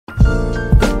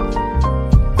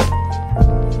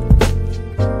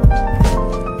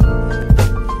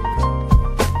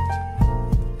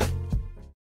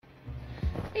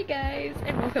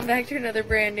back to another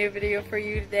brand new video for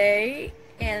you today,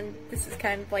 and this is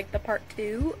kind of like the part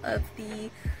 2 of the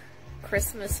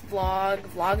Christmas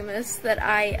Vlogmas that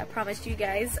I promised you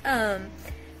guys.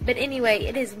 But anyway,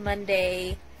 it is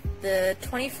Monday the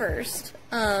 21st,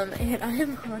 and I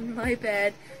am on my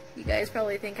bed. You guys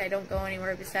probably think I don't go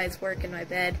anywhere besides work in my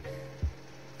bed.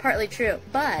 Partly true,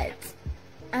 but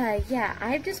yeah,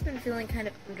 I've just been feeling kind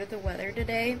of under the weather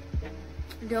today.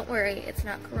 Don't worry, it's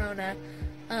not corona.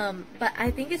 But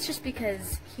I think it's just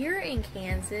because here in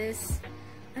Kansas,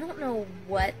 I don't know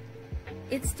what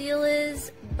its deal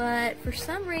is, but for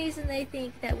some reason they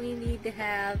think that we need to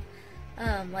have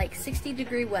like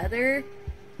 60-degree weather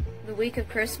the week of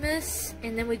Christmas,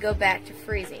 and then we go back to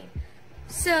freezing.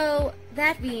 So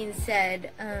that being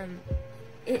said,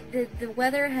 the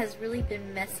weather has really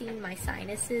been messing my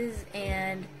sinuses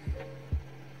and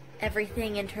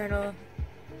everything internal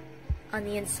on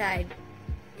the inside.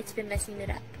 It's been messing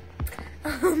it up.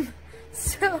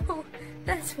 So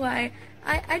that's why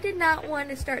I did not want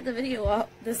to start the video off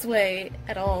this way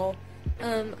at all.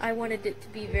 I wanted it to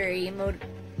be very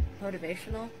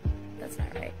motivational. That's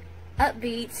not right.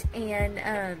 Upbeat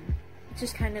and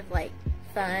just kind of like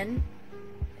fun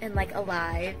and like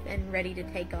alive and ready to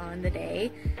take on the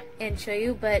day and show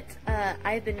you. But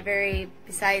I've been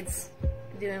besides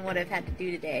doing what I've had to do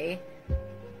today,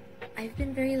 I've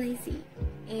been very lazy,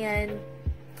 and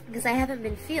because I haven't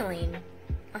been feeling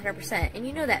 100%, and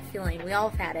you know that feeling, we all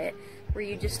have had it, where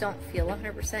you just don't feel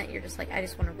 100%, you're just like, I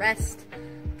just want to rest,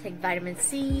 take vitamin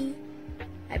C,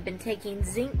 I've been taking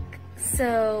zinc,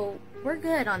 so we're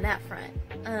good on that front.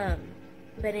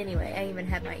 But anyway, I even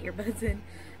had my earbuds in,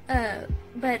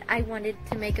 but I wanted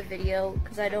to make a video,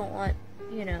 because I don't want,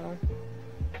 you know,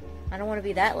 I don't want to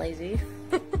be that lazy,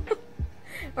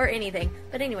 or anything,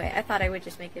 but anyway, I thought I would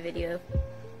just make a video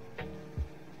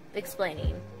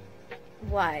explaining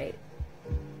why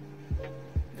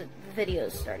the video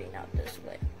is starting out this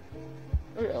way,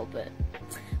 a little bit.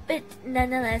 But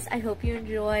nonetheless, I hope you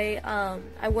enjoy.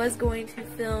 I was going to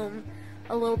film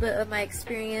a little bit of my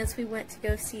experience. We went to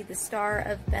go see the Star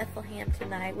of Bethlehem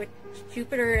tonight, which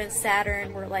Jupiter and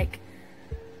Saturn were like,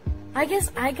 I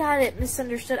guess I got it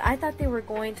misunderstood. I thought they were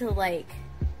going to, like,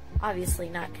 obviously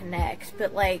not connect,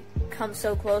 but like come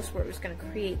so close where it was going to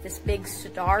create this big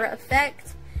star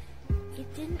effect.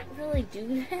 It didn't really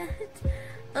do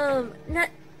that.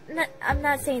 I'm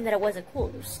not saying that it wasn't cool.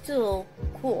 It was still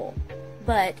cool,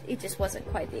 but it just wasn't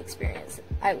quite the experience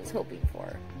I was hoping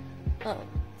for.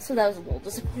 So that was a little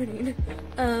disappointing.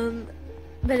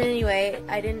 But anyway,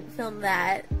 I didn't film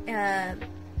that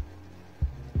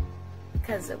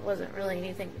because it wasn't really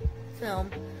anything to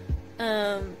film.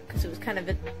 Because it was kind of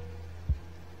a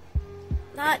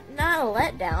not a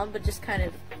letdown, but just kind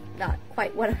of not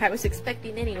quite what I was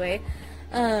expecting anyway.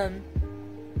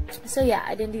 So yeah,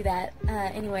 I didn't do that.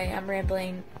 Anyway, I'm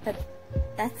rambling, but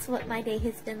that's what my day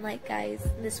has been like, guys,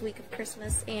 this week of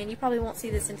Christmas. And you probably won't see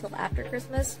this until after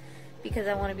Christmas, because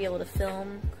I want to be able to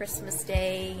film Christmas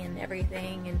Day and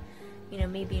everything, and, you know,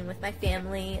 me being with my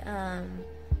family.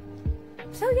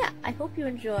 So yeah, I hope you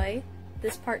enjoy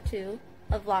this part 2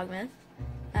 of Vlogmas.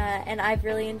 And I've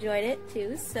really enjoyed it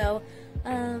too, so,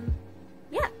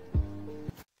 yeah.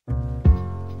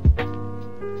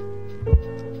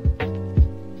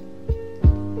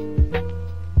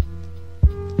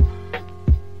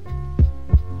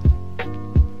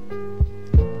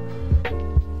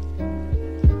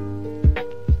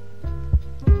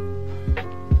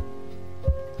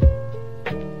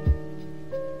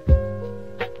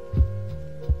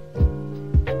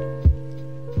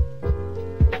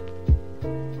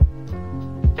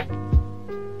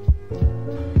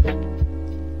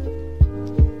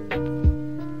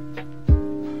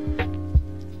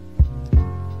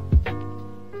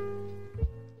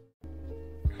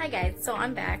 Hi guys, so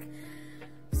I'm back.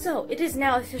 So it is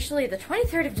now officially the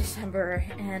 23rd of December,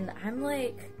 and I'm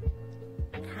like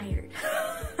tired.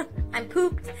 I'm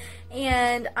pooped,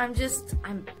 and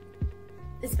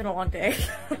it's been a long day.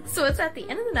 So it's at the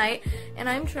end of the night, and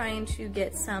I'm trying to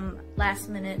get some last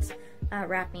minute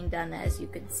wrapping done, as you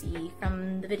could see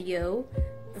from the video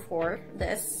before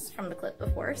this, from the clip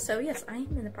before. So yes, I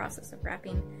am in the process of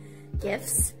wrapping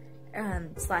gifts.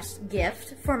 Slash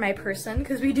gift for my person,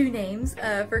 because we do names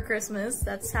for Christmas.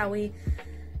 That's how we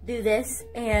do this.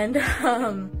 And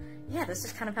yeah, that's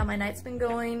just kind of how my night's been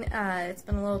going. It's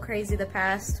been a little crazy the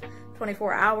past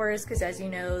 24 hours, because as you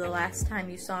know, the last time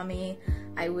you saw me,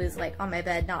 I was like on my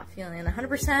bed not feeling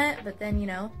 100%, but then, you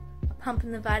know,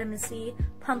 pumping the vitamin C,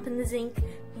 pumping the zinc,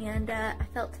 and I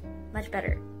felt much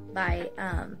better by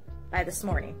this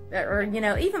morning, or, you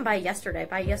know, even by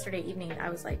yesterday evening, I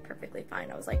was like perfectly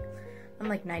fine. I was like, I'm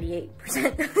like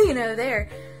 98%, you know, there.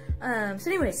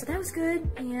 So anyway, so that was good,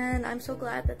 and I'm so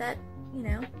glad that you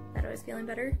know, that I was feeling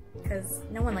better, because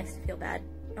no one likes to feel bad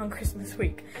on Christmas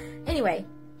week. Anyway,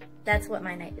 that's what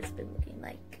my night has been looking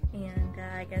like, and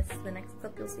I guess the next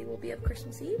clip you'll see will be of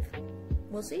Christmas Eve.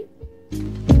 We'll see.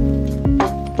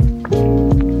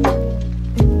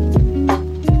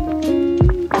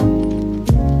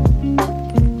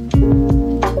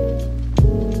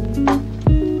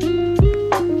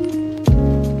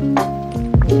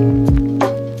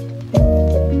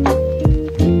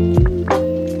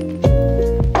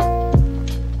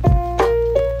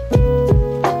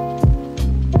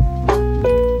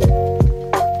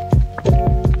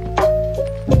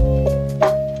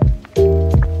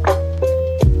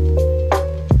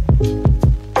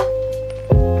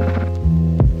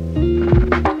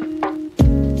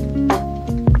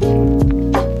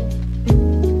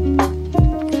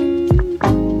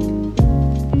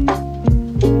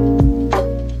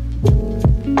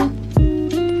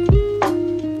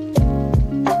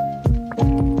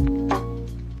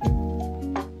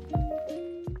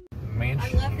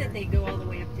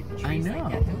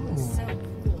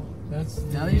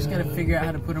 Now you just gotta figure out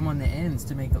how to put them on the ends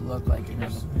to make it look like, you know,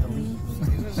 the leaves.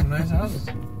 These are some nice houses.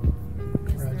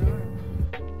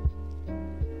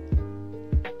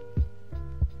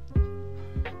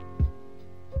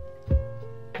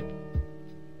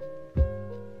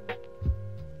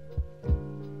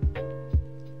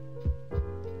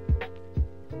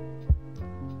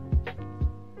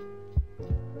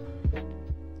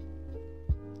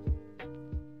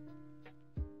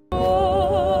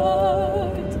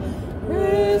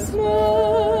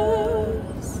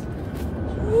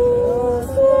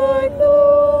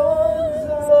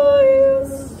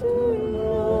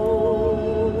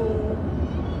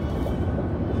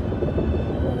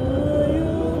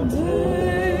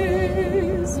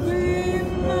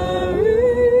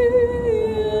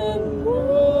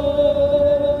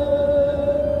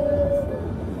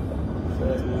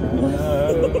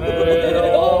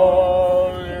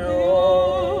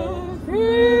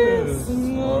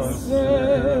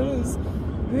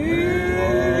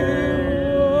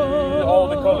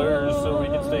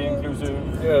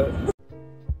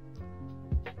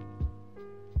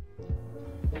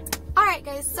 Alright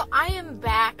guys, so I am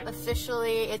back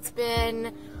officially. It's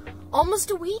been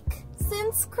almost a week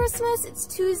since Christmas. It's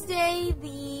Tuesday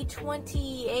the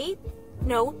 28th?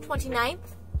 No, 29th?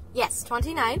 Yes,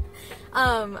 29th.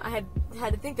 I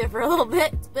had to think there for a little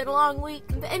bit. It's been a long week.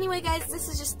 But anyway guys, this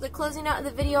is just the closing out of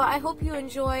the video. I hope you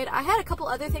enjoyed. I had a couple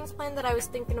other things planned that I was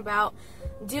thinking about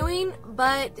doing,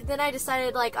 but then I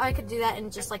decided like I could do that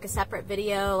in just like a separate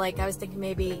video. Like I was thinking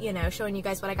maybe, you know, showing you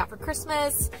guys what I got for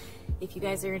Christmas, if you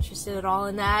guys are interested at all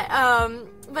in that.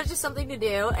 But just something to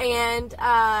do. And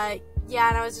yeah,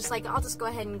 and I was just like, I'll just go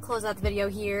ahead and close out the video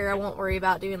here. I won't worry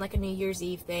about doing like a New Year's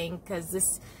Eve thing, because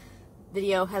this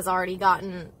video has already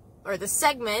gotten, or the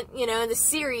segment, you know, the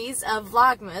series of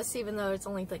Vlogmas, even though it's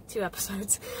only like 2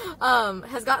 episodes,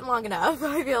 has gotten long enough,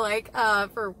 I feel like,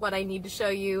 for what I need to show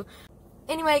you.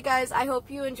 Anyway guys, I hope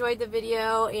you enjoyed the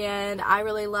video, and I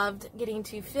really loved getting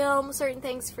to film certain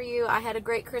things for you. I had a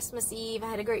great Christmas Eve, I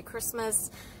had a great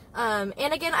Christmas,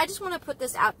 and again, I just want to put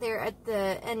this out there at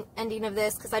the ending of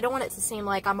this, because I don't want it to seem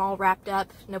like I'm all wrapped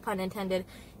up, no pun intended,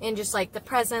 in just like the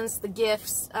presents, the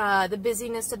gifts, the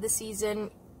busyness of the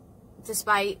season,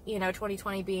 despite, you know,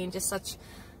 2020 being just such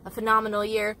a phenomenal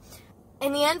year.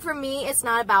 In the end, for me, it's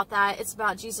not about that. It's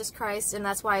about Jesus Christ, and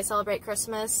that's why I celebrate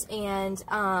Christmas, and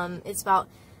it's about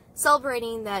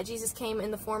celebrating that Jesus came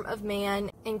in the form of man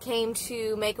and came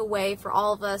to make a way for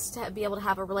all of us to be able to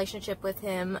have a relationship with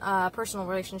him, a personal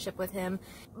relationship with him.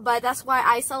 But that's why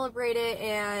I celebrate it,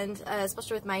 and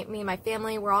especially with me and my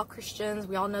family, we're all Christians,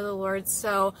 we all know the Lord,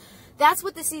 so that's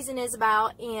what the season is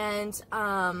about, and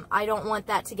I don't want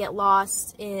that to get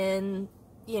lost in,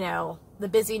 you know, the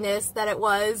busyness that it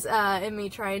was, and me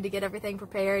trying to get everything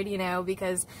prepared, you know,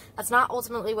 because that's not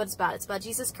ultimately what it's about. It's about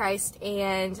Jesus Christ,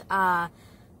 and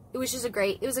it was just a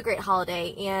great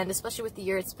holiday, and especially with the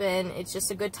year it's been, it's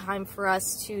just a good time for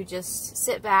us to just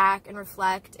sit back and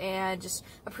reflect and just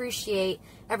appreciate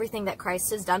everything that Christ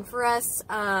has done for us,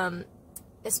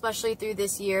 especially through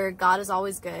this year. God is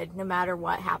always good, no matter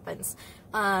what happens.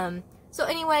 So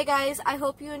anyway guys, I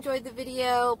hope you enjoyed the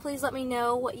video. Please let me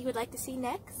know what you would like to see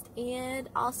next, and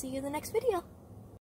I'll see you in the next video.